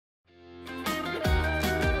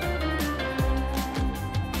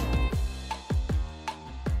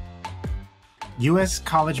U.S.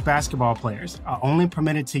 college basketball players are only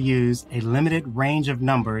permitted to use a limited range of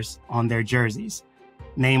numbers on their jerseys,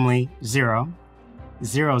 namely 0,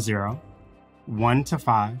 0, 0, 1 to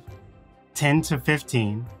 5, 10 to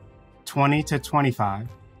 15, 20 to 25,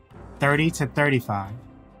 30 to 35,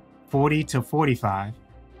 40 to 45,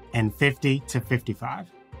 and 50 to 55.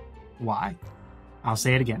 Why? I'll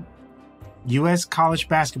say it again. U.S. college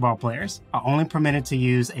basketball players are only permitted to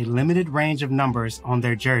use a limited range of numbers on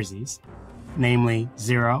their jerseys, namely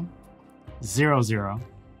 0, 0, 0,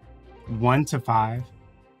 1 to 5,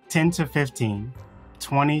 10 to 15,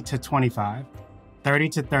 20 to 25, 30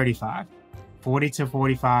 to 35, 40 to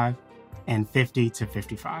 45, and 50 to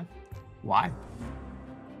 55. Why?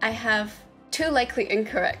 I have two likely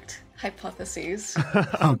incorrect hypotheses.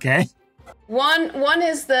 Okay. One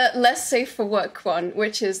is the less safe for work one,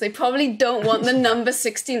 which is they probably don't want the number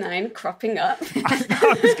 69 cropping up.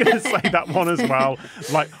 I was going to say that one as well.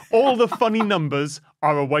 Like, all the funny numbers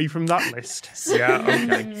are away from that list. Yeah,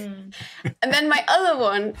 okay. And then my other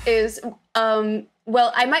one is,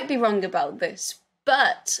 well, I might be wrong about this,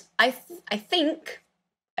 but I think,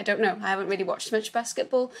 I don't know, I haven't really watched much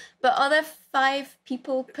basketball, but are there 5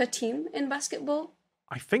 people per team in basketball?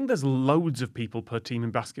 I think there's loads of people per team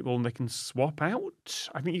in basketball and they can swap out.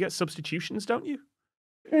 I think you get substitutions, don't you?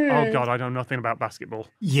 Oh, God, I know nothing about basketball.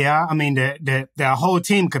 Yeah, I mean, the whole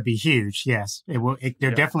team could be huge, yes. There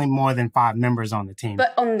are definitely more than 5 members on the team.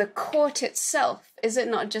 But on the court itself, is it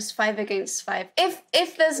not just 5 against 5?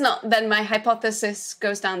 If there's not, then my hypothesis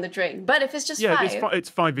goes down the drain. But if it's just 5... Yeah,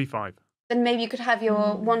 it's 5v5. Then maybe you could have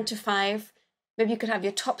your 1 to 5. Maybe you could have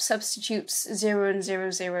your top substitutes 0 and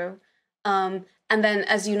 0, 0. And then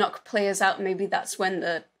as you knock players out, maybe that's when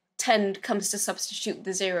the 10 comes to substitute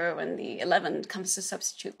the 0 and the 11 comes to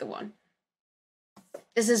substitute the 1.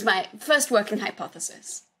 This is my first working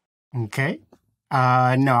hypothesis. Okay.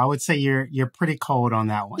 No, I would say you're pretty cold on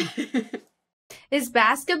that one. Is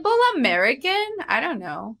basketball American? I don't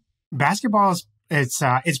know. Basketball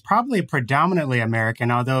it's probably predominantly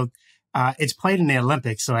American, although it's played in the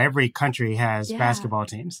Olympics, so every country has basketball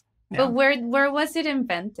teams. Yeah. But where was it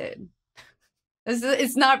invented?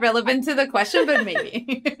 It's not relevant to the question, but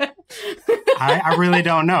maybe. I really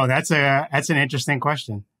don't know. That's an interesting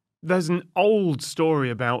question. There's an old story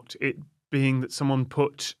about it being that someone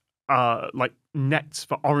put like nets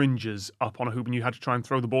for oranges up on a hoop and you had to try and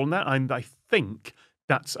throw the ball in there. And I think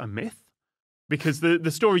that's a myth because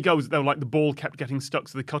the story goes that the ball kept getting stuck,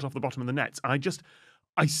 so they cut off the bottom of the nets.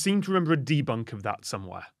 I seem to remember a debunk of that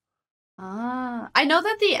somewhere. I know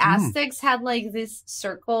that the Aztecs had these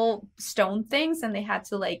circle stone things and they had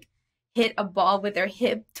to hit a ball with their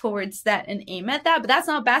hip towards that and aim at that, but that's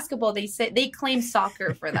not basketball. They claim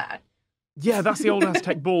soccer for that. Yeah, that's the old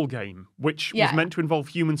Aztec ball game, which was meant to involve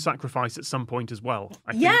human sacrifice at some point as well.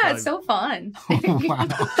 It's so fun. But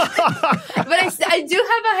I do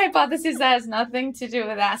have a hypothesis that has nothing to do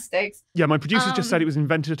with Aztecs. Yeah, my producers just said it was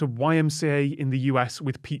invented at a YMCA in the US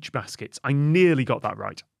with peach baskets. I nearly got that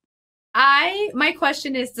right. My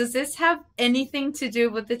question is, does this have anything to do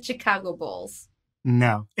with the Chicago Bulls?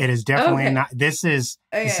 No, it is definitely not. This is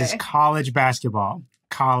college basketball.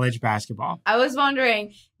 College basketball. I was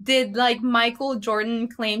wondering, did Michael Jordan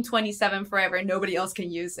claim 27 forever and nobody else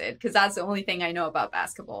can use it? Because that's the only thing I know about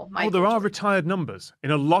basketball. There are retired numbers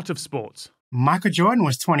in a lot of sports. Michael Jordan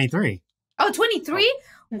was 23. Oh, 23?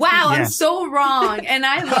 Wow, yes. I'm so wrong. And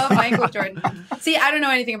I love Michael Jordan. See, I don't know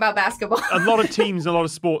anything about basketball. A lot of teams, a lot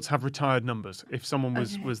of sports have retired numbers. If someone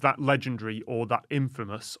was that legendary or that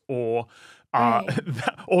infamous or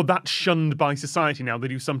that shunned by society now, they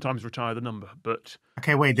do sometimes retire the number. But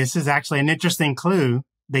okay, wait, this is actually an interesting clue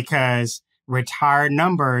because retired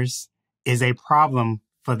numbers is a problem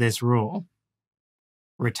for this rule.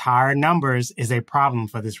 Retired numbers is a problem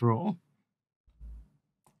for this rule.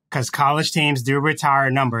 Because college teams do retire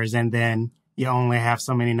numbers and then you only have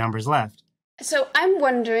so many numbers left. So I'm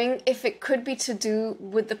wondering if it could be to do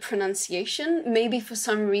with the pronunciation. Maybe for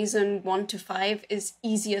some reason 1 to 5 is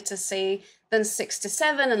easier to say than 6 to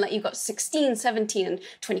 7. And you got 16, 17, and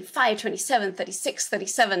 25, 27, 36,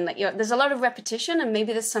 37. There's a lot of repetition and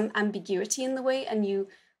maybe there's some ambiguity in the way and you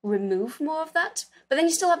remove more of that. But then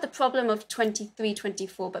you still have the problem of 23,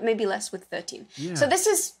 24, but maybe less with 13. Yeah. So this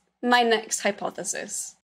is my next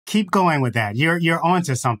hypothesis. Keep going with that. You're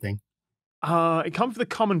onto something. It comes for the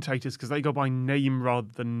commentators because they go by name rather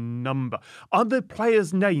than number. Are the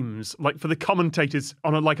players' names for the commentators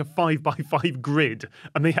on a 5x5 grid,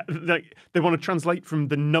 and they want to translate from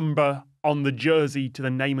the number on the jersey to the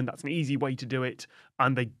name, and that's an easy way to do it,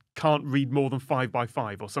 and they can't read more than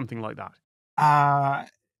 5x5 or something like that?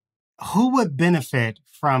 Who would benefit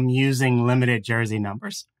from using limited jersey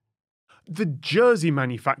numbers? The jersey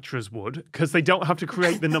manufacturers would, because they don't have to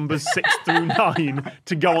create the numbers 6 through 9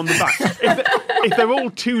 to go on the back. If they're all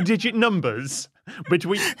 2-digit numbers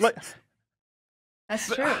between, like, That's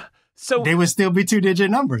true. so They would still be 2-digit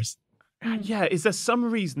numbers. yeah, is there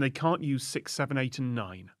some reason they can't use 6, 7, 8, and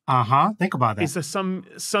 9? Think about that. Is there some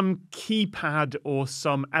keypad or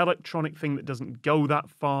some electronic thing that doesn't go that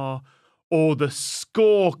far, or the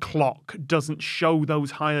score clock doesn't show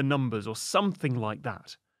those higher numbers, or something like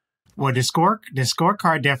that? Well, the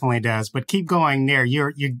scorecard definitely does, but keep going there.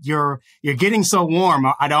 You're getting so warm.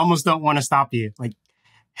 I almost don't want to stop you. Like,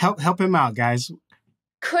 help him out, guys.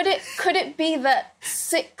 Could it be that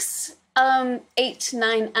 6, 8,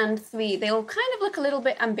 9, and 3, they all kind of look a little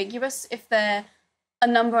bit ambiguous if they're a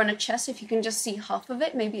number on a chess? If you can just see half of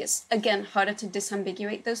it, maybe it's, again, harder to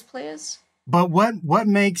disambiguate those players. But what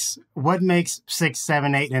makes 6,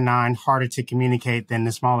 7, 8, and 9 harder to communicate than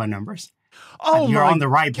the smaller numbers? Oh, you're on the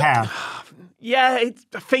right path. Yeah, it's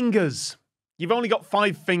fingers. You've only got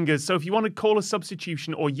 5 fingers, so if you want to call a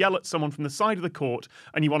substitution or yell at someone from the side of the court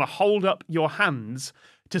and you want to hold up your hands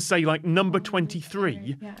to say, like, number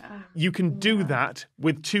 23, you can do that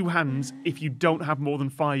with 2 hands if you don't have more than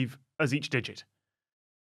 5 as each digit.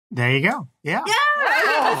 There you go. Yeah.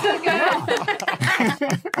 That's so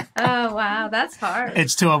good. Oh, wow. That's hard.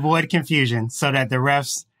 It's to avoid confusion so that the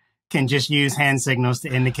refs can just use hand signals to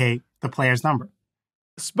indicate the player's number.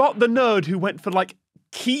 Spot the nerd who went for, like,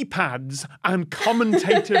 keypads and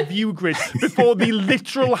commentator view grid before the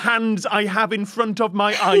literal hands I have in front of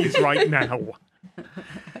my eyes right now.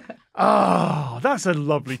 Oh, that's a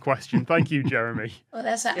lovely question. Thank you, Jeremy. Well,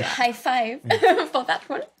 there's a high five for that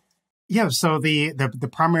one. Yeah, so the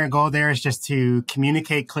primary goal there is just to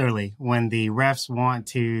communicate clearly. When the refs want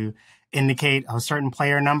to indicate a certain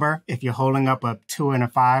player number, if you're holding up a 2 and a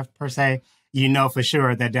 5 per se, you know for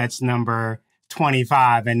sure that that's number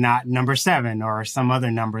 25 and not number 7 or some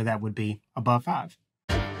other number that would be above 5.